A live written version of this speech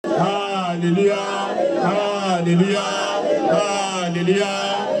hallelujah, hallelujah, hallelujah,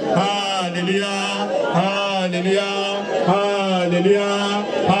 hallelujah, hallelujah, hallelujah,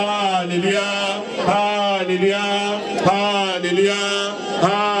 hallelujah, hallelujah, hallelujah,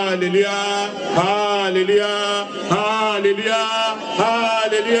 hallelujah, hallelujah, hallelujah,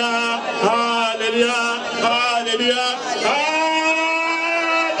 hallelujah, hallelujah, hallelujah, hallelujah.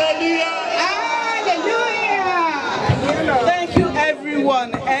 Thank you,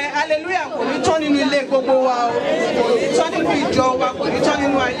 everyone. Hallelujah. Returning in the Gobo, returning in Jowa,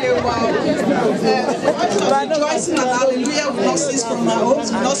 returning in Wayewa. Rejoicing and hallelujah will not cease from our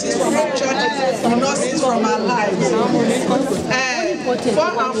homes, will not cease from our churches, will not cease from our lives. First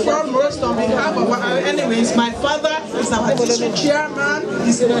and foremost, on behalf of our enemies, my father is our district chairman,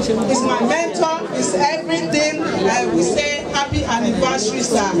 is my mentor, is everything. We say happy anniversary,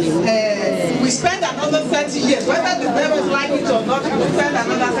 sir. We spend another 30 years, whether the devils like it or not, we spend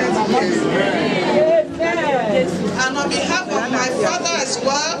another 30 years. And on behalf of my father as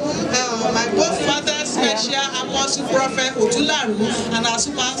well, my both father, special apostle prophet Odularu, and our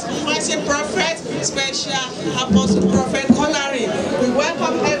supervising prophet, special apostle prophet Kolari. We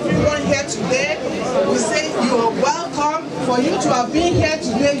welcome everyone here today. We say you are welcome. For you to have been here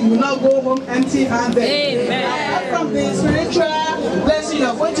today, you will not go home empty-handed. Amen. Apart from the spiritual blessing you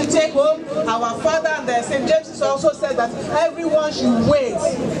are going to take home, our father and the St. James also said that everyone should wait.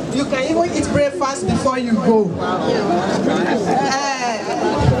 You can even eat breakfast before you go.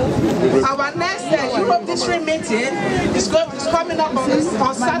 Our next Europe District meeting is coming up on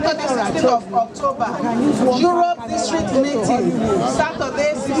Saturday, 16th of October. Europe District meeting,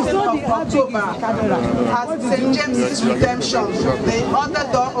 Saturday, 16th of October at St. James's Redemption, the other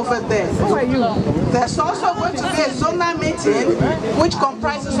door over there. There's also going to be a zonal meeting which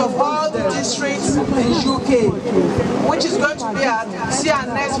comprises of all the districts in UK, which is going to be at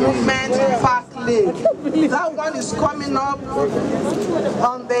CNS Movement Park Lake. That one is coming up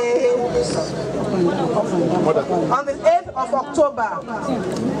on the 8th of October.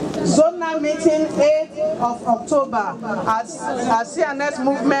 Zonal meeting 8th of October at CNS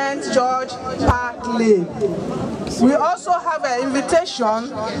Movement Church Park Lake. We also have an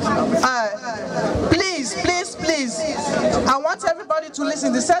invitation. Please, I want everybody to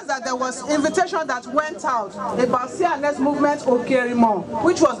listen. It says that there was invitation that went out about CNS Movement Okerimo,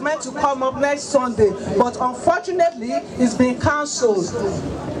 which was meant to come up next Sunday, but unfortunately it's been cancelled.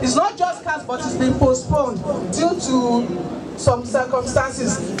 It's not just cancelled, but it's been postponed due to some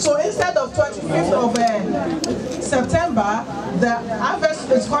circumstances. So instead of 25th of September, the harvest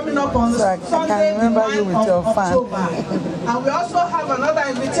is coming up on Sunday, the 9th of October. And we also have another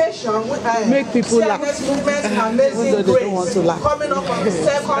invitation with CNS Movement Amazing Grace coming up on the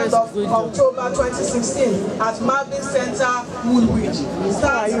 2nd of October 2016 at Marvin Center, Woolwich.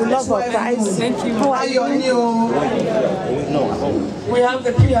 You love our Christ. Thank you. We have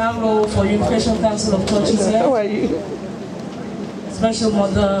the PRO for Unification Council of Churches here. How are you? Special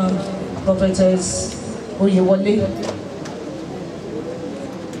Mother Prophetess Oyewole.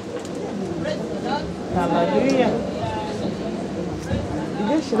 Hallelujah.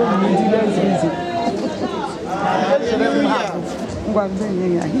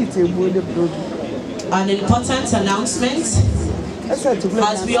 An important announcement.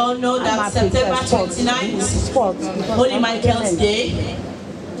 As we all know that September 29th, Holy Michael's Day,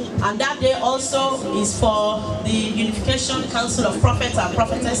 and that day also is for the Unification Council of Prophets and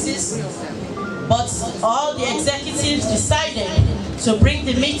Prophetesses. But all the executives decided to bring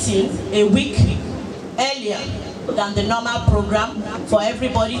the meeting a week earlier than the normal program for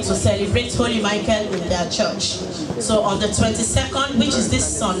everybody to celebrate Holy Michael in their church. So on the 22nd, which is this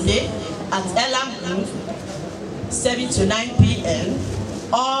Sunday, at Elam Grove, 7 to 9 p.m.,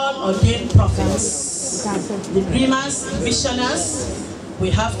 all ordained prophets, the dreamers, visioners, we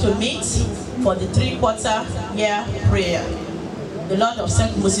have to meet for the 3/4 year prayer. The Lord of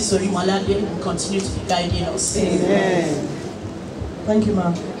St. Moses Orimolade will continue to be guiding us. Amen. Thank you,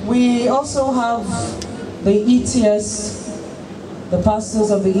 ma'am. We also have the ETS, the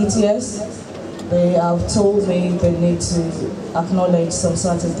pastors of the ETS. They have told me they need to acknowledge some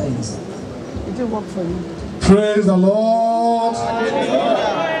certain things. It will work for you. Praise the Lord.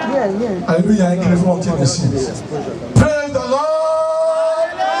 Yeah. Hallelujah. Praise the Lord.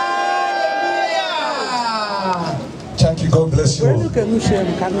 Thank you. God bless you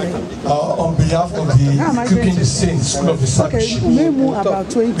all. On behalf of the Equipping the Saints School of Discipleship,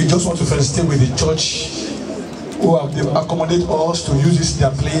 we just want to felicitate with the church who have accommodated us to use this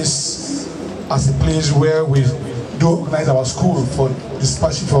their place as a place where we do organize our school for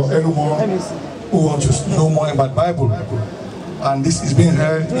discipleship for anyone who wants to know more about Bible. and this is being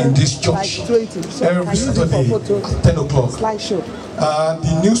held in this church every Saturday at 10 o'clock.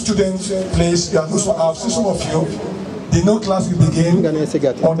 The new students place, I've seen some of you, the new class will begin on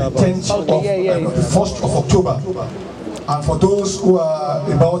the 10th of the 1st of October. And for those who are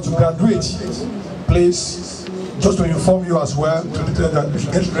about to graduate, please, just to inform you as well, that you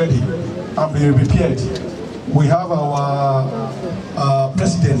should get ready and be prepared. We have our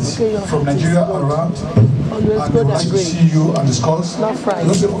presidents from Nigeria around, and we would like to see you and discuss. We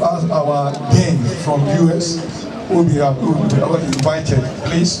also have our dean from US who will be invited.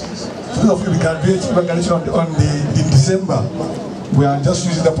 Please, those of you who graduate in December, we are just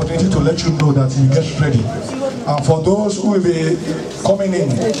using the opportunity to let you know that you get ready. And for those who will be coming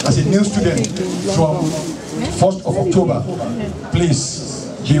in as a new student from 1st of October, please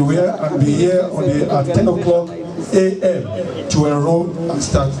beware and be here at 10 o'clock a.m. to enroll and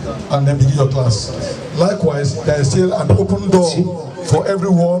start and then begin your class. Likewise, there is still an open door for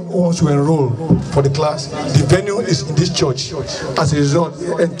everyone who wants to enroll for the class. The venue is in this church. As a result,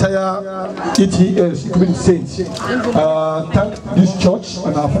 the entire ETS, Equipment Saints, thank this church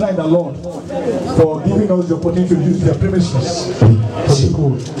and our Father in the Lord for giving us the opportunity to use their premises for the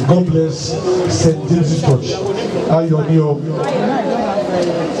school. God bless St. James' Church.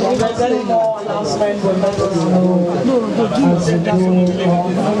 If there's any more announcements, we'll let us know.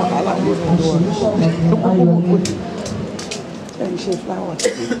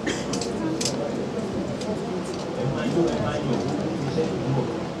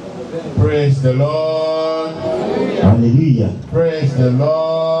 Praise the Lord. Hallelujah. Praise the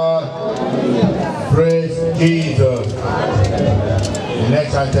Lord. Praise Jesus. The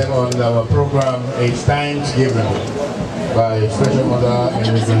next item on our program is Thanksgiving by Special Mother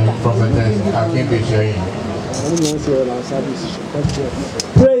and Prophetess Akim Bishayin.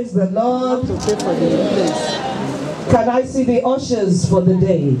 Praise the Lord. Can I see the ushers for the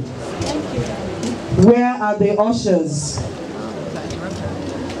day? Where are the ushers?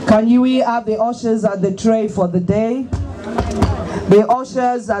 Can we have the ushers at the tray for the day? The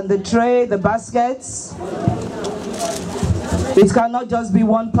ushers and the tray, the baskets. It cannot just be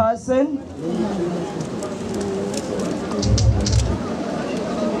one person.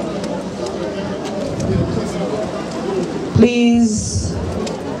 Please.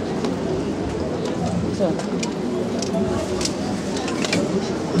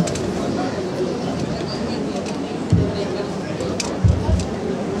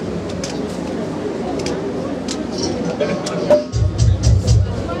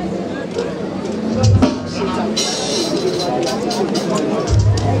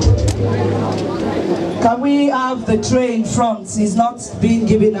 Can we have the tray in front? It's not being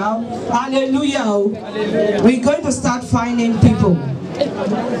given out. Hallelujah. We're going to start finding people.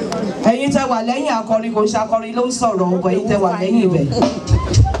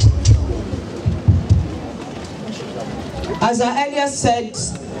 As I earlier said,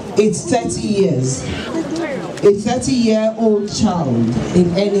 it's 30 years. A 30-year-old child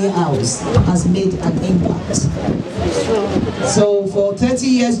in any house has made an impact. So for 30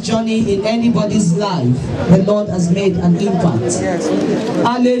 years journey in anybody's life, the Lord has made an impact.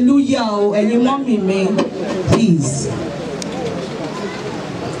 Hallelujah. And you want me, please.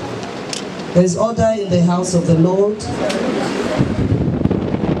 There's order in the house of the Lord.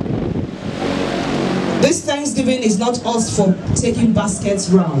 This Thanksgiving is not us for taking baskets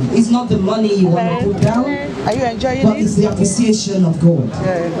round. It's not the money you want to put down. Are you enjoying but it? it's the appreciation of God.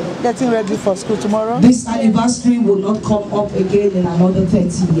 Yeah. Getting ready for school tomorrow. This anniversary will not come up again in another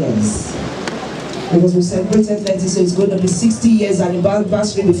 30 years. Because we celebrated 30, so it's going to be 60 years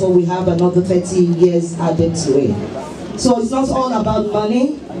anniversary before we have another 30 years added to it. So it's not all about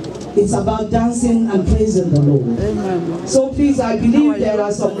money. It's about dancing and praising the Lord. Amen. So please, I believe there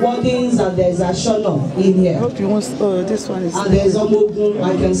are some wordings and there's a shono in here. I hope you want, this one is. And there's Omogun.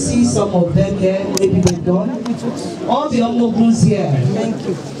 I can see some of them here. Maybe they've gone. All the Omoguns here. Thank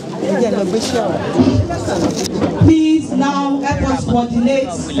you. Please now help us coordinate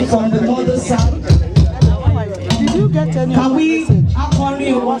from the mother's side. Did you get any? Can we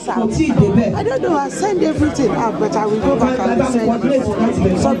accompany I don't know, I send everything out, but I will go back and send it.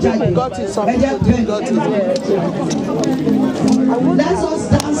 Some people got it, some people got it. Let us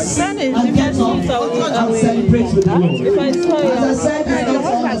dance and get up and celebrate with the Lord. As I said, it's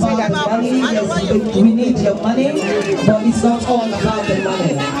not all about money. Yes, we need your money, but it's not all about the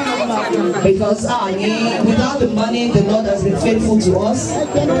money. Because without the money, the Lord has been faithful to us.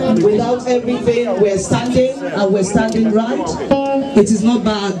 Without everything, we're standing and we're standing right. It is not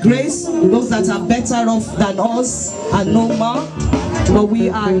by our grace. Those that are better off than us are no more. but we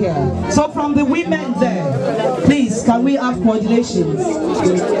are here. So from the women there, please, can we have coordination?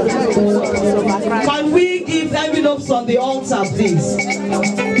 Can we give envelopes on the altar, please?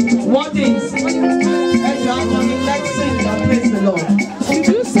 What is? Let's sing and praise the Lord.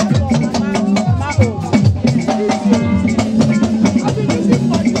 Please,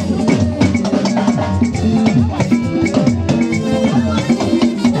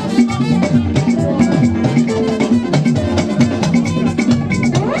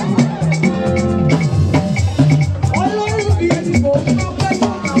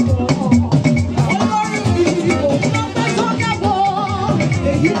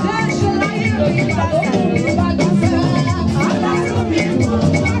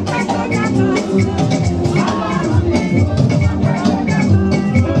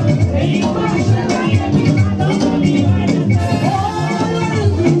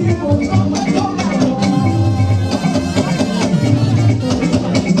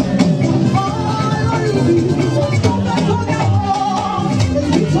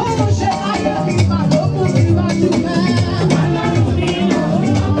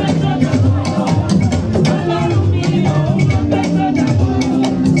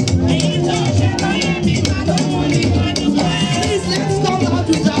 let's come out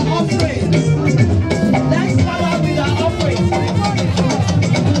with our offering.